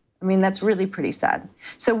 right? I mean, that's really pretty sad.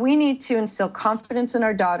 So we need to instill confidence in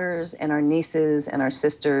our daughters and our nieces and our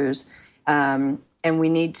sisters. And we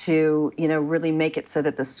need to, really make it so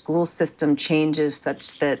that the school system changes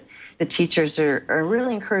such that the teachers are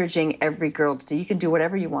really encouraging every girl to say, you can do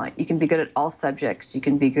whatever you want. You can be good at all subjects. You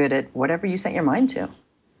can be good at whatever you set your mind to.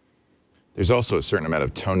 There's also a certain amount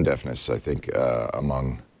of tone deafness, I think,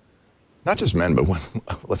 among not just men, but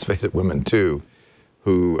let's face it, women too,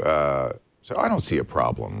 who say, I don't see a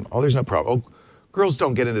problem. Oh, there's no problem. Oh, girls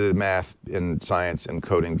don't get into the math and science and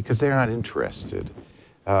coding because they're not interested.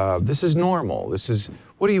 This is normal.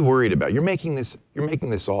 What are you worried about? You're making this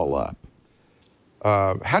all up.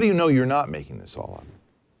 How do you know you're not making this all up?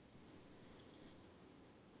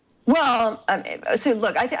 Well, so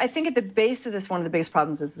look, I think at the base of this, one of the biggest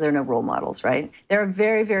problems is there are no role models, right? There are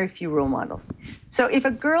very, very few role models. So if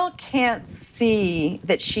a girl can't see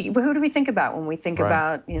that who do we think about when we think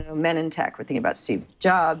about, men in tech? We're thinking about Steve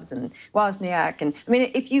Jobs and Wozniak. And I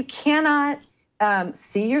mean, if you cannot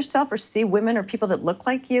see yourself or see women or people that look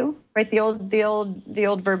like you, right? The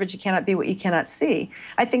old verbiage, you cannot be what you cannot see.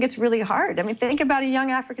 I think it's really hard. I mean, think about a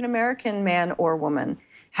young African-American man or woman.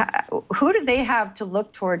 Who do they have to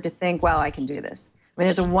look toward to think, well, I can do this? I mean,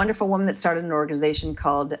 there's a wonderful woman that started an organization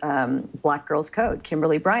called Black Girls Code,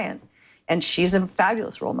 Kimberly Bryant, and she's a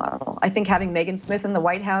fabulous role model. I think having Megan Smith in the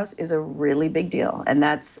White House is a really big deal,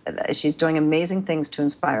 and she's doing amazing things to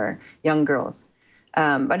inspire young girls.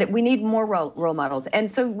 But we need more role models, and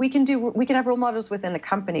so we can have role models within a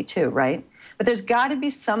company too, right? But there's got to be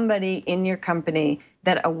somebody in your company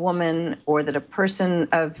that a woman or that a person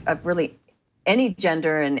of really any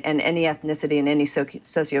gender and any ethnicity and any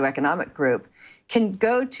socioeconomic group can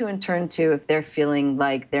go to and turn to if they're feeling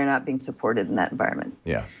like they're not being supported in that environment.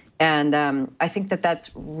 Yeah. And I think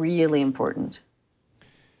that's really important.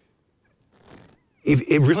 If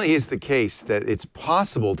it really is the case that it's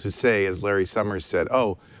possible to say, as Larry Summers said,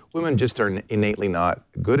 oh, women just are innately not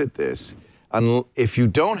good at this, if you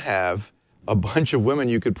don't have a bunch of women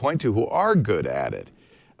you could point to who are good at it.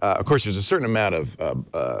 Of course, there's a certain amount of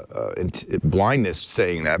blindness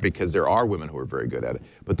saying that because there are women who are very good at it.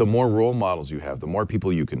 But the more role models you have, the more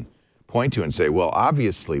people you can point to and say, well,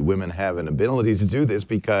 obviously women have an ability to do this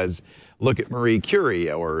because look at Marie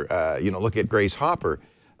Curie or, look at Grace Hopper.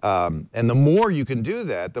 And the more you can do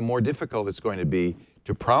that, the more difficult it's going to be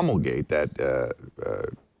to promulgate that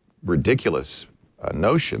ridiculous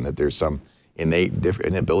notion that there's some innate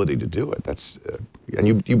inability to do it. That's and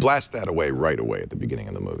you blast that away right away at the beginning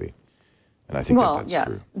of the movie, and I think that's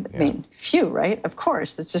true. I mean, phew, right? Of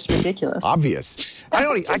course, it's just ridiculous. Obvious. I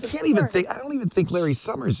don't even think Larry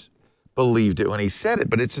Summers believed it when he said it,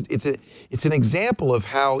 but it's an example of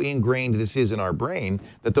how ingrained this is in our brain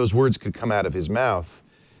that those words could come out of his mouth,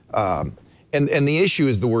 and the issue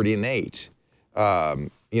is the word innate.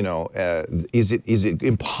 Is it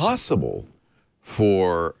impossible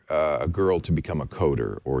for a girl to become a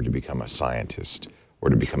coder or to become a scientist or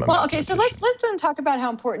to become a Well, okay, so mathematician. let's then talk about how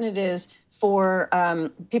important it is for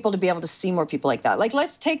people to be able to see more people like that. Like,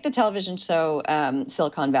 let's take the television show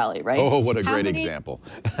Silicon Valley, right? Oh, what a great example.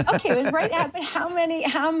 Okay, right. But how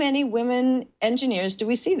many women engineers do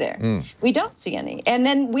we see there? We don't see any. And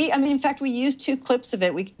then in fact, we use 2 clips of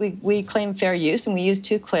it. We claim fair use, and we use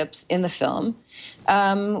 2 clips in the film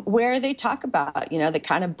where they talk about, the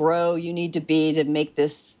kind of bro you need to be to make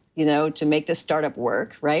this, to make this startup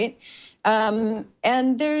work, right? And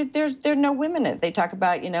there are no women in it. They talk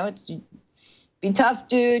about, it's be tough,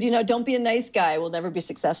 dude. Don't be a nice guy. We'll never be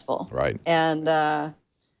successful. Right. And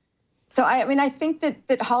so I think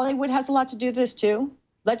that Hollywood has a lot to do with this too.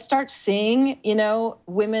 Let's start seeing,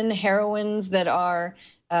 women heroines that are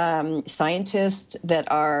scientists,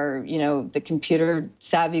 that are, the computer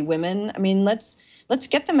savvy women. I mean, let's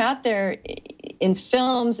get them out there in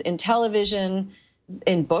films, in television,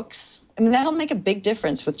 in books. I mean, that'll make a big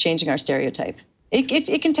difference with changing our stereotype.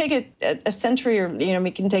 It can take a century, or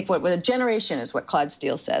it can take what a generation is what Claude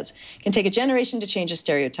Steele says. It can take a generation to change a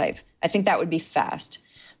stereotype. I think that would be fast,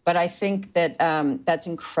 but I think that that's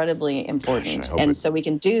incredibly important, and so we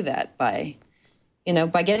can do that by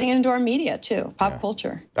getting into our media too, pop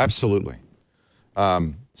culture. Absolutely.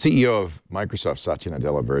 CEO of Microsoft, Satya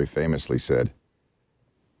Nadella, very famously said,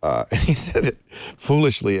 and he said it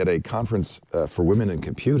foolishly at a conference for women in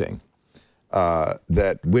computing,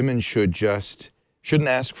 that women shouldn't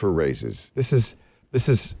ask for raises. This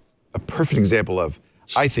is a perfect example of,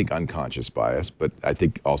 I think, unconscious bias, but I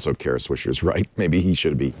think also Kara Swisher's right. Maybe he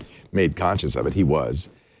should be made conscious of it. He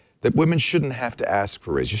was. That women shouldn't have to ask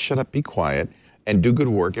for raises. Just shut up, be quiet, and do good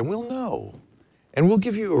work, and we'll know. And we'll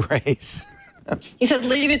give you a raise. He said,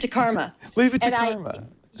 leave it to karma. Leave it to karma.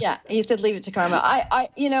 Yeah, he said, leave it to karma.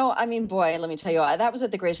 Boy, let me tell you, that was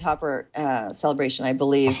at the Grace Hopper celebration, I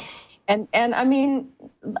believe. And I mean,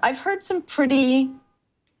 I've heard some pretty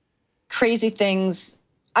crazy things.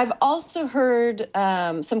 I've also heard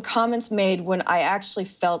some comments made when I actually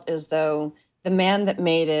felt as though the man that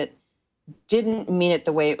made it didn't mean it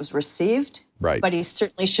the way it was received. Right. But he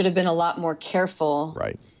certainly should have been a lot more careful.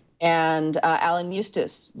 Right. And Alan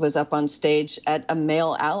Eustace was up on stage at a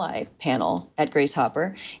male ally panel at Grace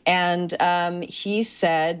Hopper. And he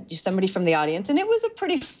said, somebody from the audience, and it was a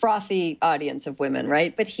pretty frothy audience of women,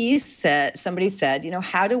 right? But somebody said,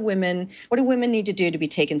 what do women need to do to be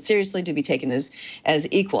taken seriously, to be taken as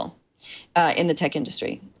equal in the tech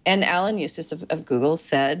industry? And Alan Eustace of Google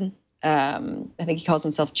said, I think he calls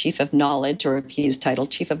himself Chief of Knowledge, or he's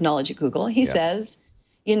titled Chief of Knowledge at Google. He says,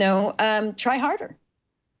 try harder.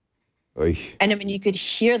 Oy. And I mean, you could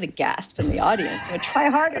hear the gasp in the audience. Try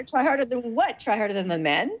harder than what? Try harder than the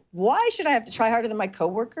men? Why should I have to try harder than my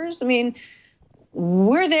coworkers? I mean,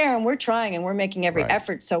 we're there and we're trying and we're making every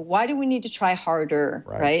effort. So why do we need to try harder,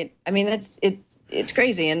 right? I mean, it's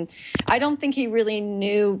crazy. And I don't think he really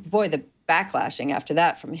knew, the backlashing after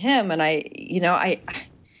that from him. And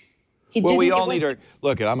we all need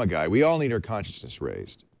look, I'm a guy, we all need our consciousness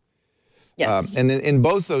raised. Yes. And in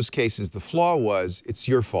both those cases, the flaw was, it's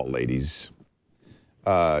your fault, ladies.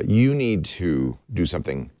 You need to do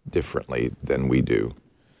something differently than we do.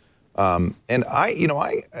 And I,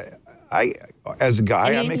 as a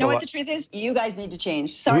guy, I make a lot. What the truth is? You guys need to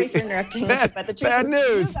change. Sorry for interrupting, but the truth bad is,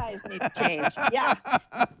 news. you guys need to change. Yeah.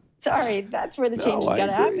 Sorry, that's where the change has got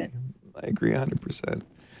to happen. I agree 100%.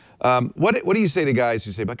 What do you say to guys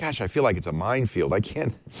who say, "But gosh, I feel like it's a minefield. I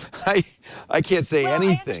can't say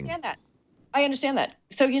anything." I understand that.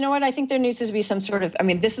 So you know what? I think there needs to be some sort of,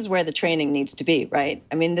 this is where the training needs to be, right?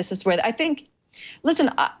 This is where I think, listen,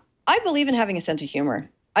 I believe in having a sense of humor.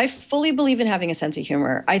 I fully believe in having a sense of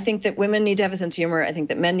humor. I think that women need to have a sense of humor. I think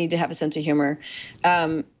that men need to have a sense of humor.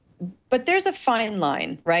 But there's a fine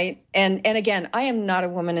line, right? And again, I am not a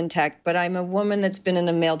woman in tech, but I'm a woman that's been in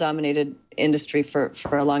a male-dominated industry for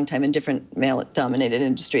a long time, in different male-dominated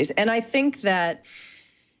industries. And I think that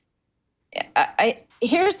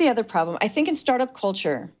here's the other problem. I think in startup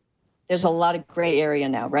culture, there's a lot of gray area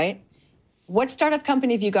now, right? What startup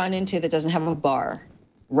company have you gone into that doesn't have a bar?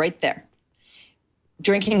 Right there.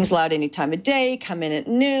 Drinking's allowed any time of day, come in at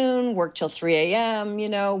noon, work till 3 a.m.,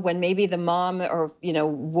 when maybe the mom or,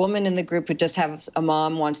 woman in the group who just has a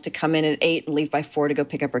mom wants to come in at 8 and leave by 4 to go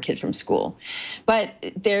pick up her kid from school. But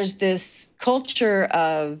there's this culture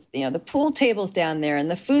of, the pool tables down there and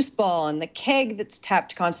the foosball and the keg that's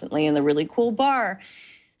tapped constantly in the really cool bar.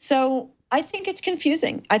 So I think it's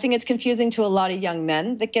confusing. I think it's confusing to a lot of young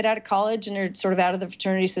men that get out of college and are sort of out of the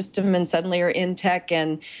fraternity system and suddenly are in tech.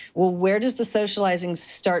 And, where does the socializing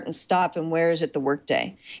start and stop, and where is it the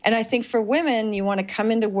workday? And I think for women, you want to come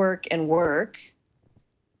into work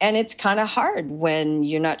And it's kind of hard when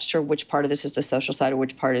you're not sure which part of this is the social side or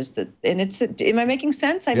which part is the, and it's, am I making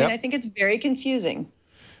sense? I mean, I think it's very confusing.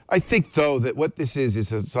 I think, though, that what this is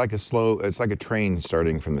it's like a train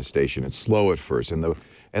starting from the station. It's slow at first, and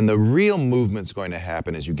the real movement's going to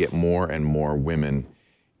happen as you get more and more women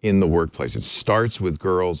in the workplace. It starts with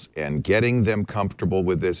girls and getting them comfortable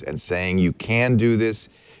with this and saying, you can do this,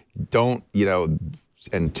 don't, you know,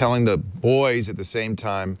 and telling the boys at the same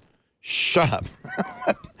time, shut up.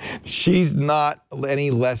 She's not any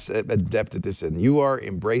less adept at this, and you are,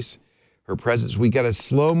 embrace her presence. We got a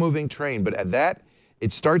slow-moving train, but at that,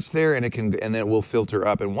 it starts there, and then it will filter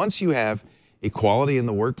up. And once you have equality in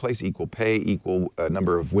the workplace, equal pay, equal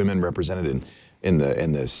number of women represented in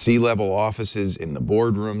the C-level offices, in the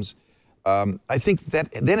boardrooms, I think that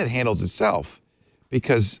then it handles itself,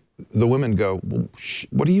 because the women go, well,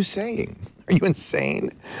 what are you saying? Are you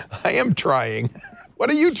insane? I am trying. What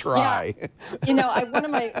do you try? Yeah. You know, one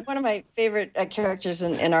of my favorite characters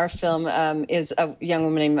in our film is a young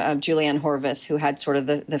woman named Julianne Horvath, who had sort of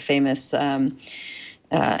the famous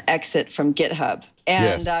exit from GitHub.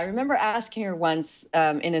 And I remember asking her once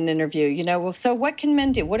in an interview, you know, well, so what can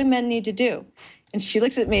men do? What do men need to do? And she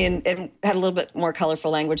looks at me and had a little bit more colorful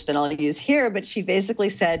language than I'll use here, but she basically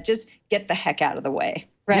said, just get the heck out of the way,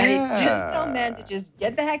 right? Yeah. Just tell men to just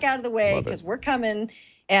get the heck out of the way, because we're coming.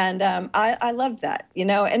 And I love that, you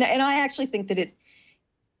know, and I actually think that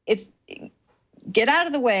it's get out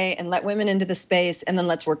of the way and let women into the space, and then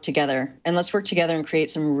let's work together. And let's work together and create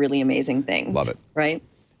some really amazing things. Love it. Right?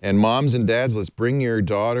 And moms and dads, let's bring your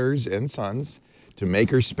daughters and sons to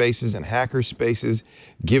maker spaces and hacker spaces.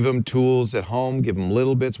 Give them tools at home, give them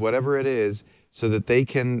little bits, whatever it is, so that they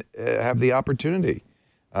can have the opportunity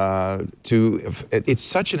it's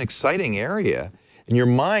such an exciting area. And your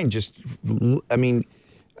mind just, I mean,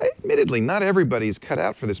 admittedly, not everybody is cut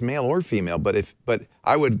out for this, male or female, but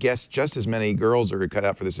I would guess just as many girls are cut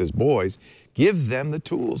out for this as boys. Give them the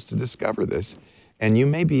tools to discover this, and you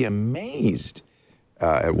may be amazed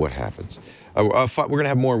at what happens. We're going to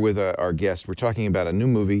have more with our guest. We're talking about a new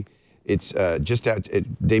movie. It's just out.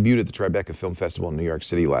 It debuted at the Tribeca Film Festival in New York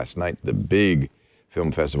City last night, the big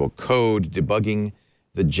film festival. Code, Debugging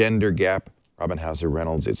the Gender Gap. Robin Hauser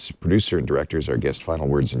Reynolds, its producer and director, is our guest. Final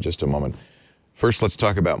words in just a moment. First, let's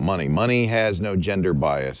talk about money. Money has no gender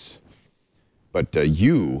bias, but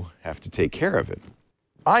you have to take care of it.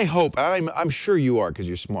 I hope, I'm sure you are, because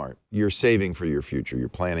you're smart. You're saving for your future. You're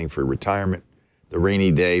planning for retirement, the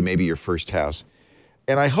rainy day, maybe your first house.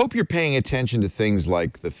 And I hope you're paying attention to things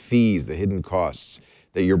like the fees, the hidden costs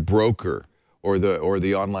that your broker or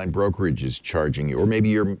the online brokerage is charging you, or maybe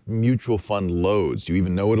your mutual fund loads. Do you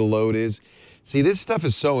even know what a load is? See, this stuff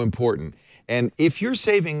is so important. And if you're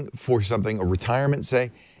saving for something, a retirement,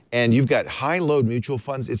 say, and you've got high load mutual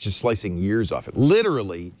funds, it's just slicing years off it,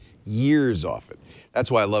 literally years off it.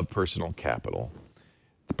 That's why I love Personal Capital.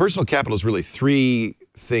 The Personal Capital is really three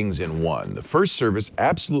things in one. The first service,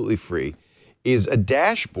 absolutely free, is a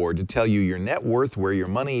dashboard to tell you your net worth, where your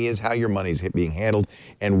money is, how your money is being handled,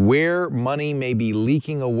 and where money may be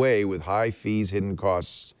leaking away with high fees, hidden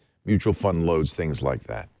costs, mutual fund loads, things like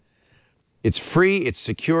that. It's free, it's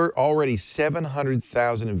secure. Already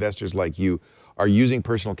 700,000 investors like you are using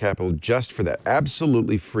Personal Capital just for that.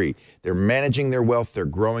 Absolutely free. They're managing their wealth, they're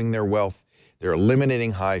growing their wealth, they're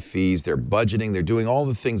eliminating high fees, they're budgeting, they're doing all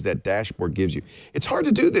the things that dashboard gives you. It's hard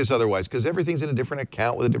to do this otherwise, because everything's in a different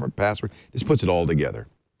account with a different password. This puts it all together.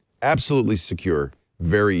 Absolutely secure,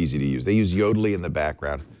 very easy to use. They use Yodlee in the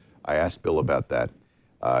background. I asked Bill about that.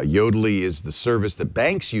 Yodlee is the service that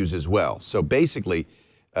banks use as well. So basically,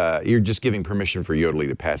 you're just giving permission for Yodlee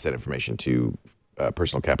to pass that information to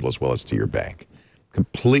Personal Capital as well as to your bank.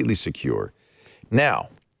 Completely secure. Now,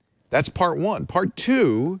 that's part one. Part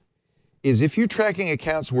two is if you're tracking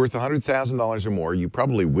accounts worth $100,000 or more, you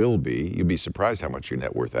probably will be. You'll be surprised how much your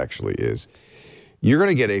net worth actually is. You're going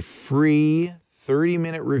to get a free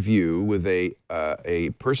 30-minute review with a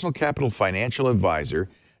Personal Capital financial advisor,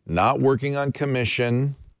 not working on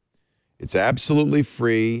commission. It's absolutely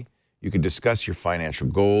free. You can discuss your financial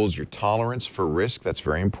goals, your tolerance for risk, that's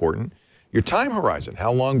very important, your time horizon,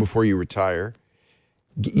 how long before you retire.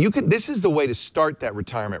 This is the way to start that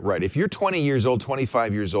retirement right. If you're 20 years old,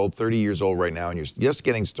 25 years old, 30 years old right now, and you're just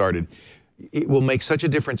getting started, it will make such a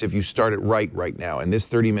difference if you start it right now. And this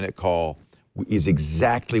 30-minute call is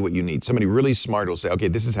exactly what you need. Somebody really smart will say, okay,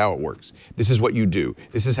 this is how it works. This is what you do.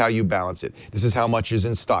 This is how you balance it. This is how much is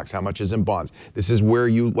in stocks, how much is in bonds. This is what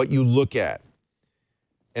you look at.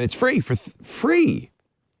 And it's free, free.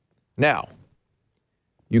 Now,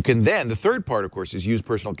 you can then, the third part, of course, is use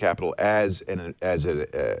Personal Capital as an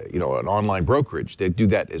online brokerage. They do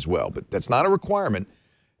that as well, but that's not a requirement.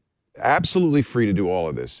 Absolutely free to do all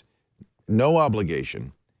of this. No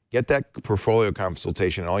obligation. Get that portfolio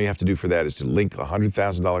consultation, and all you have to do for that is to link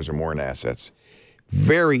 $100,000 or more in assets.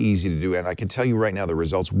 Very easy to do, and I can tell you right now the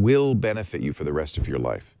results will benefit you for the rest of your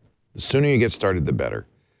life. The sooner you get started, the better.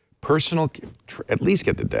 At least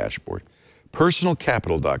get the dashboard.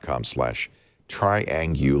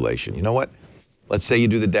 Personalcapital.com/triangulation. You know what? Let's say you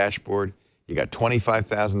do the dashboard. You got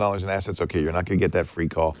 $25,000 in assets. Okay, you're not going to get that free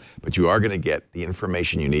call, but you are going to get the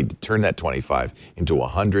information you need to turn that 25 into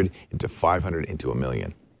 100, into 500, into $1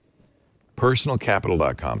 million.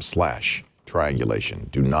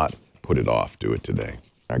 Personalcapital.com/triangulation. Do not put it off. Do it today.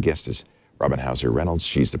 Our guest is Robin Hauser Reynolds.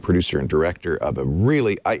 She's the producer and director of a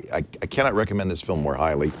really, I cannot recommend this film more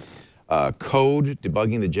highly. Code,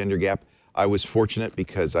 Debugging the Gender Gap. I was fortunate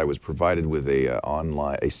because I was provided with a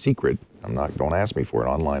secret. Don't ask me for an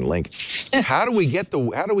online link. How do we get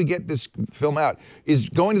this film out? Is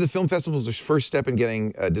going to the film festivals the first step in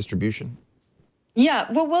getting distribution?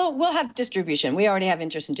 Yeah, well, we'll have distribution. We already have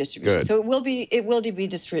interest in distribution, Good. so it will be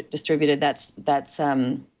distributed.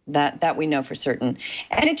 That we know for certain,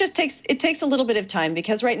 and it takes a little bit of time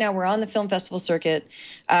because right now we're on the film festival circuit.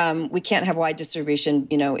 We can't have wide distribution,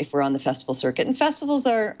 if we're on the festival circuit. And festivals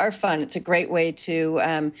are fun. It's a great way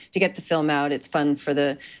to get the film out. It's fun for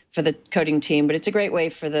the coding team, but it's a great way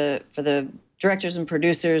for the directors and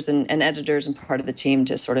producers and editors and part of the team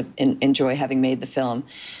to sort of enjoy having made the film.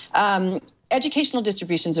 Educational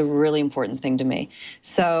distribution is a really important thing to me,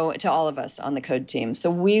 so to all of us on the code team.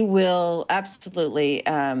 So we will absolutely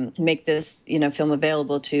make this, film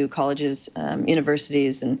available to colleges,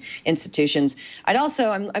 universities, and institutions.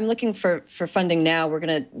 I'm looking for funding now. We're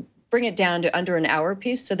going to bring it down to under an hour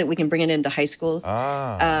piece so that we can bring it into high schools.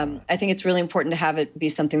 I think it's really important to have it be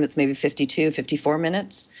something that's maybe 52, 54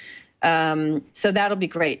 minutes. So that'll be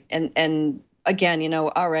great. And again,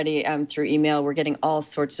 already through email, we're getting all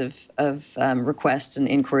sorts of requests and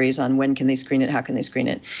inquiries on when can they screen it, how can they screen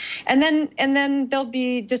it, and then there'll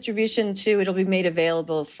be distribution too. It'll be made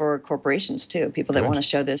available for corporations too, people that want to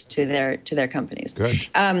show this to their companies. Good.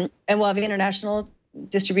 And we'll have international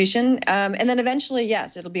distribution, and then eventually,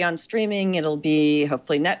 yes, it'll be on streaming. It'll be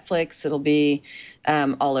hopefully Netflix. It'll be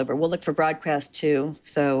all over. We'll look for broadcast too.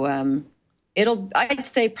 So. I'd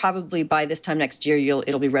say probably by this time next year,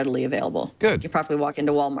 it'll be readily available. Good. You'll probably walk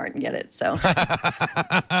into Walmart and get it, so.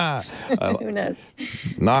 Who knows?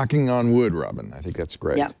 Knocking on wood, Robin. I think that's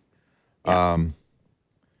great. Yeah.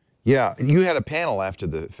 Yeah, you had a panel after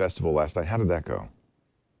the festival last night. How did that go?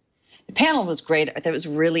 The panel was great. That was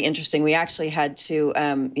really interesting. We actually had to,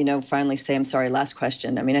 finally say, I'm sorry, last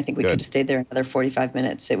question. I mean, I think we could have stayed there another 45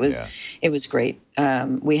 minutes. It was great.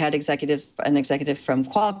 We had an executive from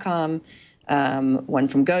Qualcomm, one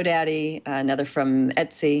from GoDaddy, another from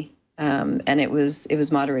Etsy, and it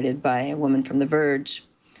was moderated by a woman from The Verge,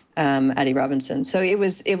 Addie Robinson. So it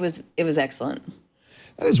was excellent.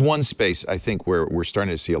 That is one space I think where we're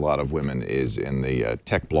starting to see a lot of women is in the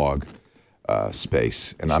tech blog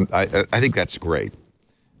space, and I think that's great.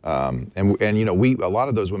 And a lot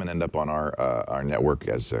of those women end up on our network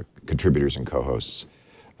as contributors and co-hosts.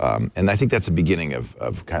 And I think that's the beginning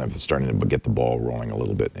of kind of starting to get the ball rolling a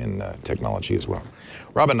little bit in technology as well.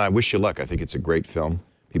 Robin, I wish you luck. I think it's a great film.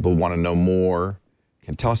 People want to know more.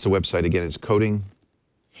 Can tell us the website again? It's coding?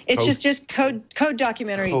 It's just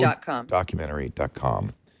codedocumentary.com.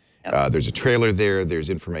 Codedocumentary.com. There's a trailer there. There's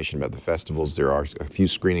information about the festivals. There are a few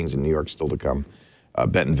screenings in New York still to come.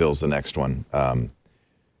 Bentonville's the next one.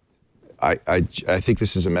 I think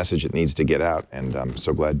this is a message that needs to get out, and I'm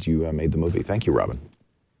so glad you made the movie. Thank you, Robin.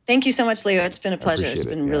 Thank you so much, Leo. It's been a pleasure. It's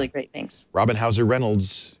been really great. Thanks. Robin Hauser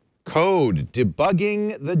Reynolds, Code,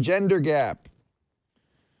 Debugging the Gender Gap.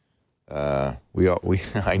 I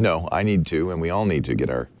know, I need to, and we all need to get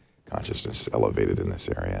our consciousness elevated in this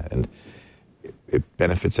area, and it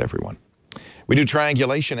benefits everyone. We do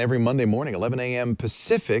Triangulation every Monday morning, 11 a.m.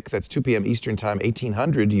 Pacific. That's 2 p.m. Eastern Time,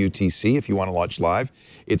 1800 UTC, if you want to watch live.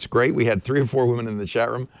 It's great. We had 3 or 4 women in the chat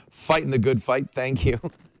room fighting the good fight. Thank you.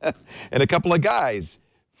 And a couple of guys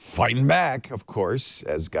fighting back, of course,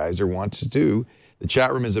 as guys are wont to do. The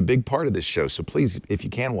chat room is a big part of this show, so please, if you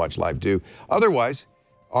can watch live, do. Otherwise,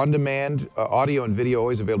 on-demand audio and video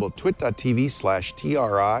always available at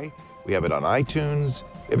twit.tv/TRI. We have it on iTunes.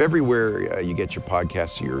 We have everywhere you get your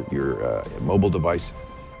podcasts, your mobile device.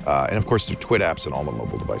 And of course, the Twit apps and all the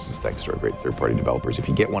mobile devices, thanks to our great third-party developers. If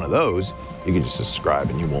you get one of those, you can just subscribe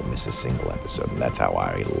and you won't miss a single episode. And that's how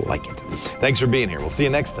I like it. Thanks for being here. We'll see you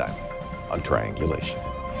next time on Triangulation.